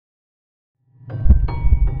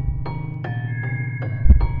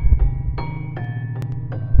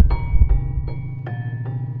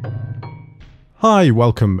Hi,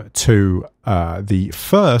 welcome to the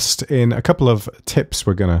first in a couple of tips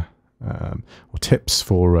we're gonna, or tips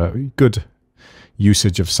for good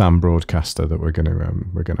usage of Sam Broadcaster that we're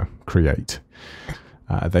gonna create.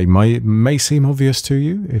 They may seem obvious to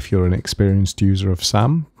you if you're an experienced user of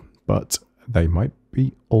Sam, but they might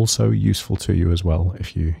be also useful to you as well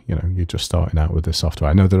if you're just starting out with this software.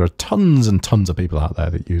 I know there are tons and tons of people out there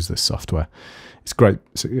that use this software. It's great.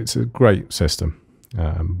 It's a great system.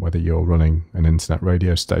 Whether you're running an internet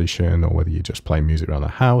radio station or whether you just play music around the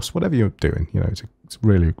house, whatever you're doing, it's a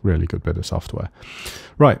really, really good bit of software.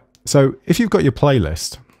 Right, so if you've got your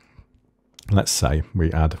playlist, let's say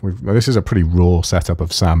this is a pretty raw setup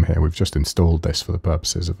of Sam here. We've just installed this for the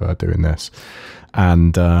purposes of doing this.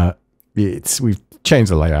 And we've changed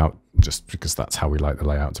the layout just because that's how we like the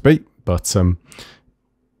layout to be. But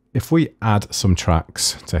if we add some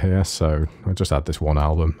tracks to here, so I'll just add this one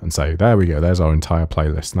album and say, there we go, there's our entire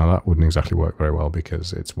playlist. Now that wouldn't exactly work very well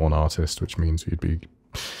because it's one artist, which means you'd be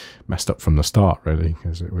messed up from the start really,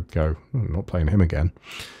 because it would go, I'm not playing him again.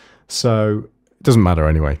 So it doesn't matter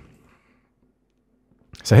anyway.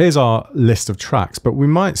 So here's our list of tracks, but we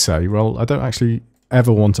might say, well, I don't actually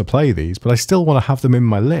ever want to play these, but I still want to have them in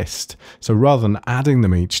my list. So rather than adding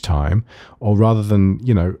them each time, or rather than,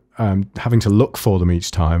 having to look for them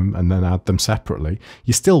each time and then add them separately,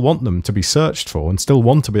 you still want them to be searched for and still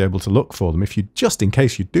want to be able to look for them just in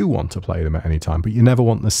case you do want to play them at any time, but you never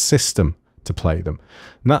want the system to play them.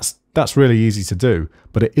 And that's really easy to do,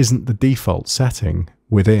 but it isn't the default setting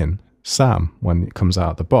within Sam when it comes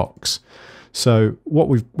out of the box. So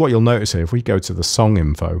what you'll notice here, if we go to the song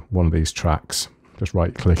info, one of these tracks, just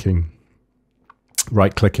right-clicking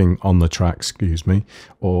on the track,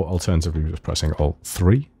 or alternatively just pressing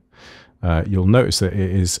Alt-3, you'll notice that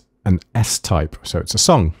it is an S-type, so it's a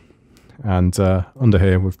song. And under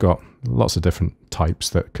here we've got lots of different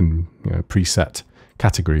types that can, preset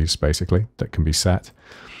categories basically that can be set.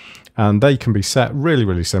 And they can be set really,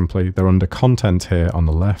 really simply. They're under content here on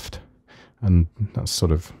the left, and that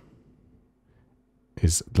sort of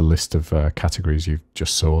is the list of categories you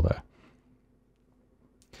just saw there.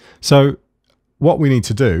 So what we need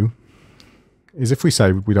to do is, if we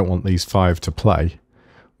say we don't want these 5 to play,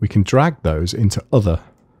 we can drag those into other.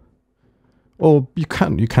 Or you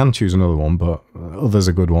can choose another one, but other's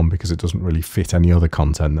a good one because it doesn't really fit any other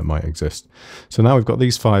content that might exist. So now we've got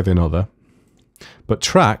these 5 in other, but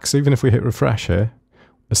tracks, even if we hit refresh here,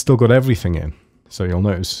 has still got everything in. So you'll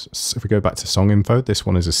notice if we go back to song info, this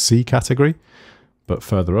one is a C category, but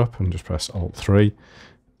further up and just press Alt-3,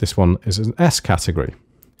 this one is an S category.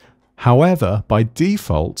 However, by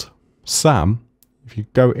default, Sam, if you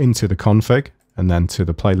go into the config and then to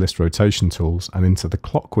the playlist rotation tools and into the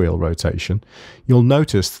clockwheel rotation, you'll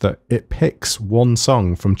notice that it picks one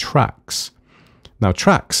song from tracks. Now,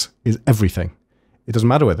 tracks is everything. It doesn't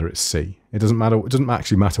matter whether it's C. It doesn't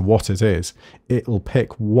actually matter what it is. It'll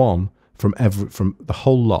pick one from the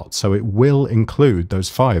whole lot. So it will include those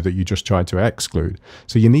 5 that you just tried to exclude.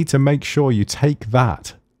 So you need to make sure you take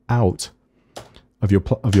that out of your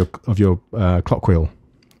clockwheel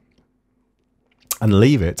and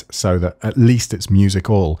leave it so that at least it's music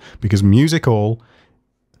all, because music all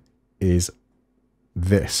is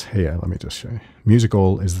this here. Let me just show you. Music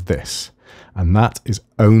all is this, and that is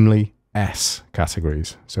only S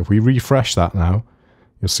categories. So if we refresh that now,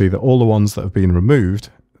 you'll see that all the ones that have been removed,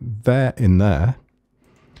 they're in there,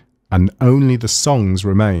 and only the songs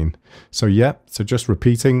remain. So so just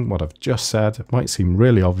repeating what I've just said, it might seem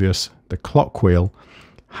really obvious. The clockwheel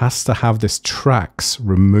has to have this tracks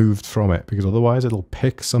removed from it, because otherwise it'll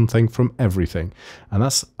pick something from everything. And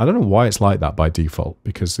I don't know why it's like that by default,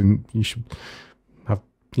 because you should have,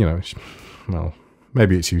 well,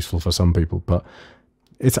 maybe it's useful for some people, but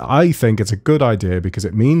I think it's a good idea, because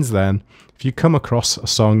it means then if you come across a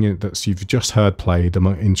song that you've just heard played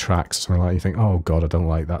in tracks or something like that, you think, oh God, I don't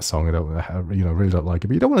like that song. I really don't like it.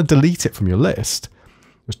 But you don't want to delete it from your list.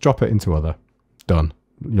 Just drop it into other. Done.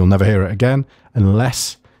 You'll never hear it again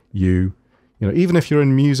unless even if you're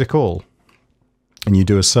in music all and you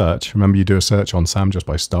do a search. Remember, you do a search on Sam just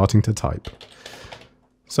by starting to type.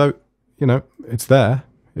 So, it's there.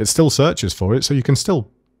 It still searches for it. So you can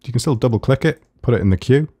still double click it, put it in the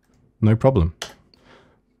queue, no problem.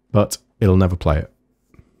 But it'll never play it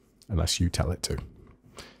unless you tell it to.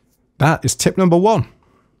 That is tip number 1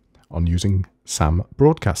 on using Sam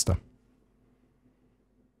Broadcaster.